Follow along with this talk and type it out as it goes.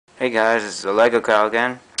Hey guys, it's TheLegoCow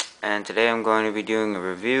again, and today I'm going to be doing a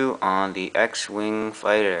review on the X-Wing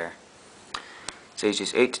Fighter. It's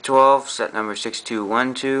ages 8 to 12, set number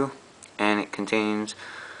 6212, and it contains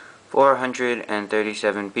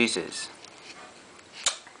 437 pieces.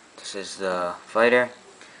 This is the fighter,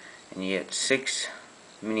 and you get 6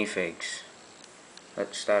 minifigs.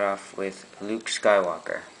 Let's start off with Luke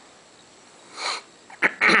Skywalker.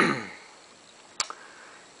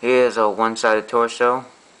 He has a one-sided torso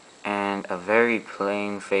and a very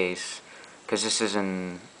plain face, because this is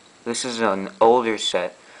an older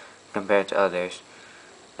set compared to others,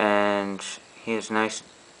 and he has nice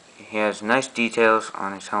details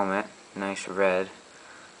on his helmet, nice red,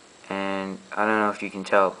 and I don't know if you can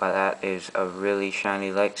tell, but that is a really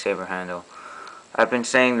shiny lightsaber handle. I've been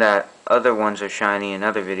saying that other ones are shiny in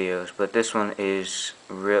other videos, but this one is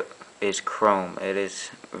chrome. It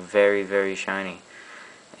is very, very shiny.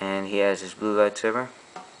 And he has his blue lightsaber.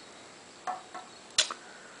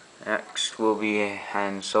 Next will be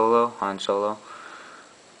Han Solo.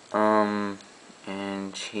 And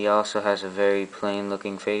he also has a very plain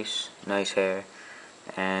looking face, nice hair,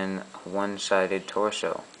 and one-sided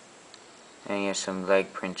torso. And he has some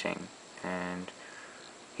leg printing, and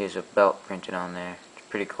he has a belt printed on there. It's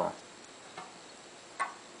pretty cool.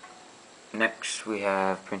 Next we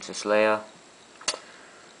have Princess Leia.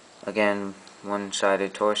 Again,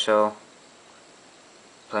 one-sided torso,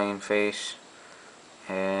 plain face,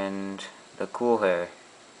 and the cool hair.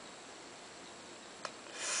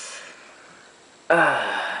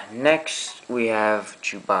 Next we have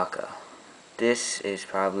Chewbacca. This is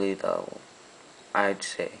probably I'd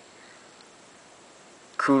say,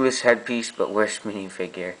 coolest headpiece but worst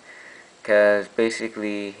minifigure, because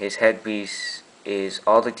basically his headpiece is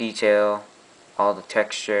all the detail, all the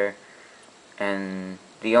texture, and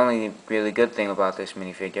the only really good thing about this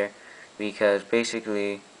minifigure, because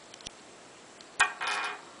basically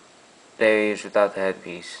there he is without the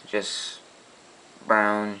headpiece, just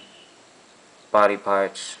brown body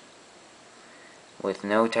parts with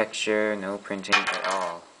no texture, no printing at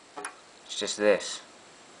all. It's just this.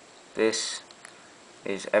 This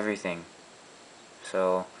is everything.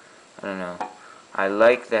 So, I don't know. I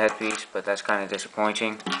like the headpiece, but that's kind of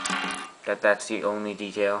disappointing that that's the only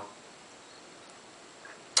detail.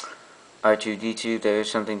 R2-D2, there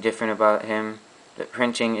is something different about him. The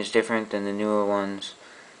printing is different than the newer ones.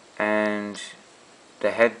 And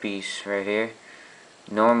the headpiece right here,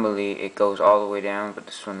 normally it goes all the way down, but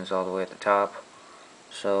this one is all the way at the top.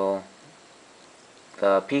 So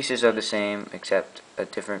the pieces are the same except a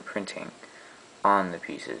different printing on the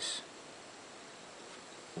pieces.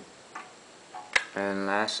 And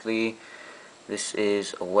lastly, this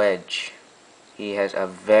is a Wedge. He has a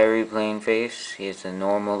very plain face. He has the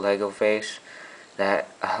normal Lego face that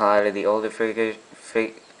a lot of the older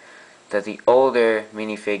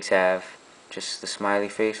minifigs have. Just the smiley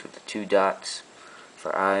face with the 2 dots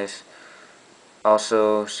for eyes.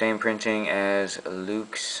 Also, same printing as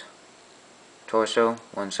Luke's torso,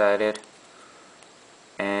 one-sided,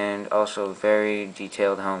 and also very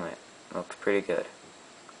detailed helmet. Looks pretty good.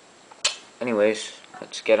 Anyways,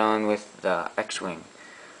 let's get on with the X-Wing.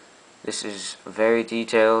 This is very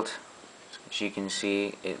detailed. As you can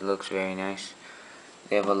see, it looks very nice.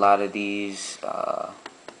 They have a lot of these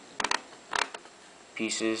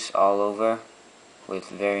pieces all over with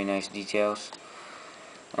very nice details.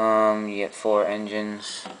 You get 4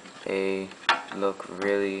 engines. They look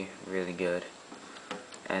really, really good.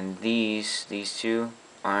 And these 2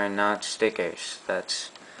 are not stickers. That's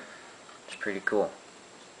pretty cool.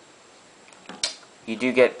 You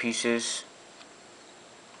do get pieces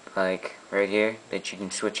like right here that you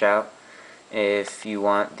can switch out. If you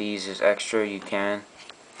want these as extra, you can.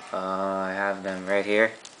 I have them right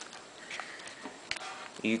here.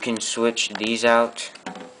 You can switch these out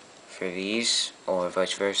for these, or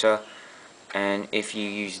vice versa, and if you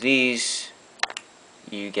use these,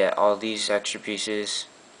 you get all these extra pieces,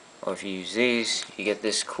 or if you use these, you get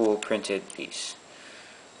this cool printed piece.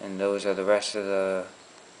 And those are the rest of the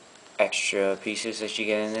extra pieces that you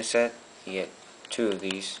get in this set. You get 2 of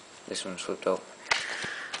these. This one's flipped over.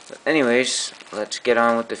 But anyways, let's get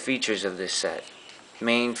on with the features of this set.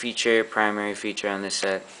 Main feature, primary feature on this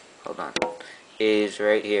set, hold on, is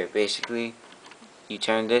right here. Basically, you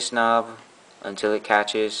turn this knob until it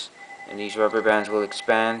catches, and these rubber bands will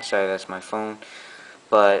expand. Sorry, that's my phone.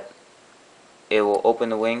 But it will open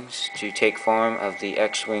the wings to take form of the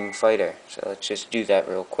X-Wing fighter. So let's just do that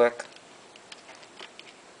real quick.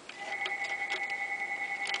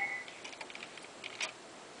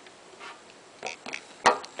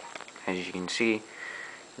 As you can see,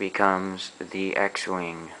 becomes the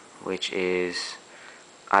X-Wing, which is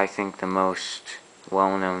I think, the most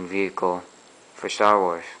well-known vehicle for Star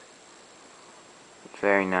Wars. It's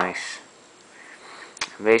very nice.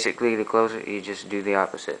 Basically, to close it, you just do the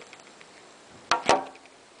opposite.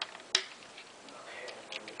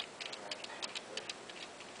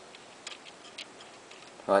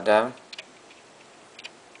 What, down?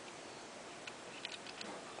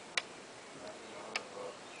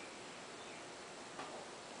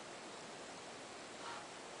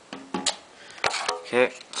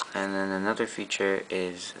 Okay, and then another feature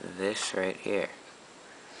is this right here.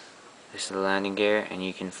 This is the landing gear, and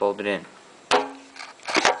you can fold it in.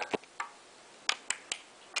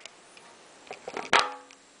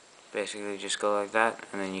 Basically, just go like that,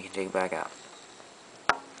 and then you can take it back out.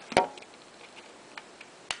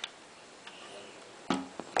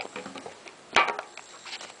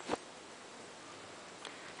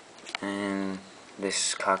 And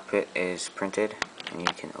this cockpit is printed, and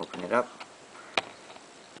you can open it up.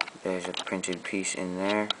 There's a printed piece in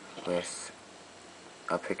there with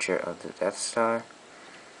a picture of the Death Star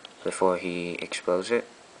before he explodes it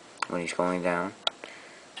when he's going down.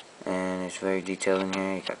 And it's very detailed in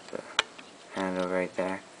here. You got the handle right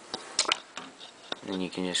there. Then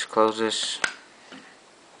you can just close this.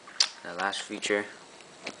 The last feature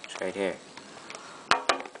is right here.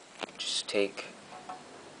 Just take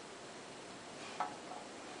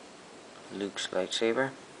Luke's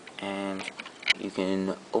lightsaber and you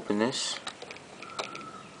can open this.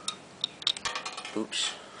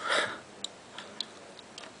 Oops.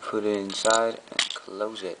 Put it inside and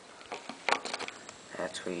close it.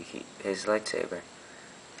 That's where you keep his lightsaber.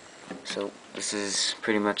 So this is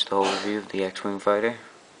pretty much the whole review of the X-Wing fighter.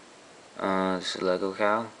 This is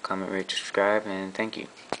TheLegoCow. Comment, rate, subscribe, and thank you.